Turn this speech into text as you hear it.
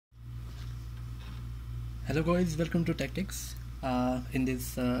Hello guys, welcome to Tactics. In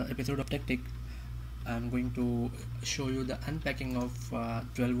this episode of Tactic, I'm going to show you the unpacking of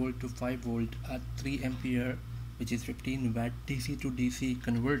 12 volt to 5 volt 3 ampere, which is 15 watt DC to DC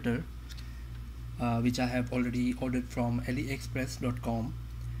converter, which I have already ordered from AliExpress.com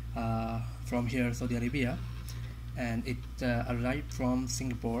from here, Saudi Arabia, and it arrived from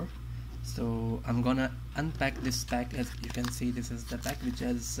Singapore. So I'm gonna unpack this pack. As you can see, this is the pack which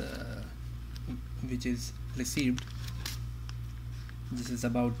is received. This is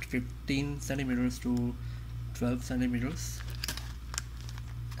about 15 centimeters to 12 centimeters,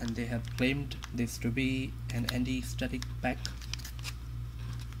 and they have claimed this to be an anti-static pack.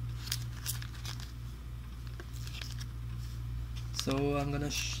 So I'm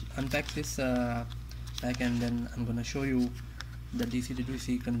gonna unpack this pack, and then I'm gonna show you the DC to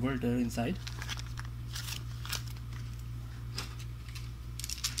DC converter inside.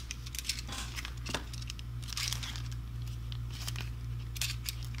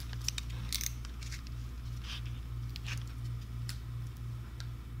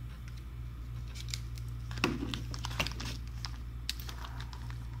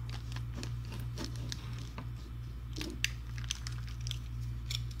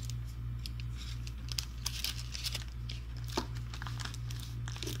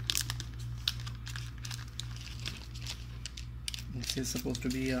 This is supposed to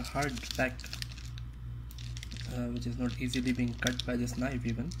be a hard pack, which is not easily being cut by this knife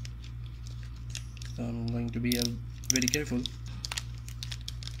even. So I'm going to be very careful.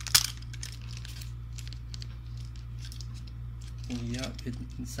 Yeah,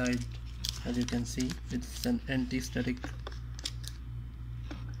 inside, as you can see, it's an anti-static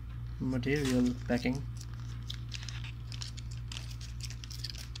material packing.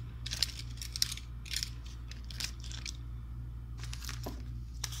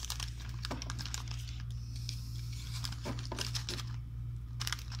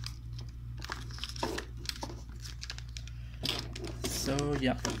 So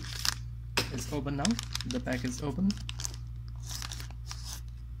yeah, it's open now. The pack is open.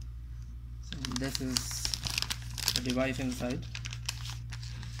 So this is the device inside.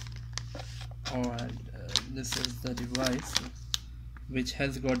 Alright, this is the device, which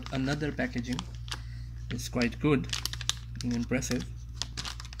has got another packaging. It's quite good and impressive.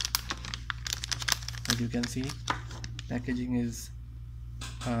 As you can see, packaging is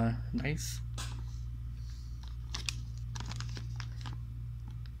nice.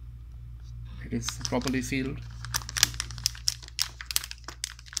 It is properly sealed,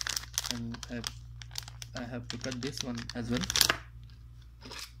 and I have to cut this one as well.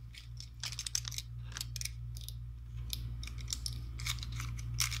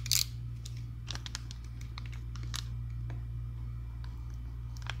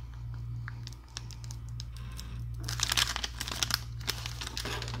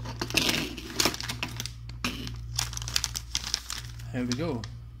 Here we go.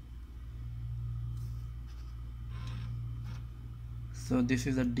 So this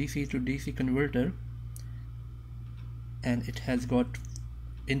is a DC to DC converter, and it has got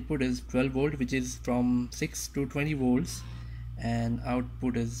input is 12 volt, which is from 6 to 20 volts, and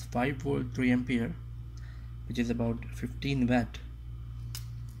output is 5 volt 3 ampere, which is about 15 watt.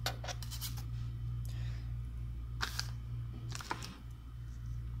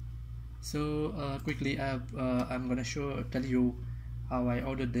 So quickly, I'm gonna tell you how I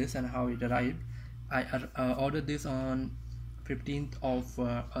ordered this and how it arrived. I ordered this on 10th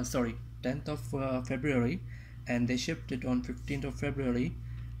of February, and they shipped it on 15th of February,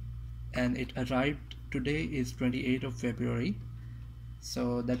 and it arrived today is 28th of February.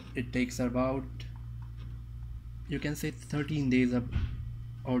 So that it takes about, you can say, 13 days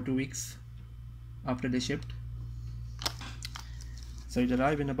or 2 weeks after they shipped. So it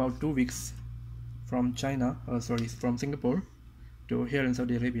arrived in about 2 weeks from from Singapore to here in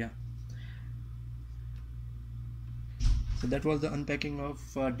Saudi Arabia. So that was the unpacking of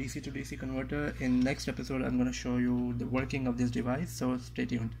DC to DC converter. In next episode, I'm going to show you the working of this device, so stay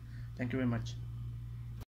tuned. Thank you very much.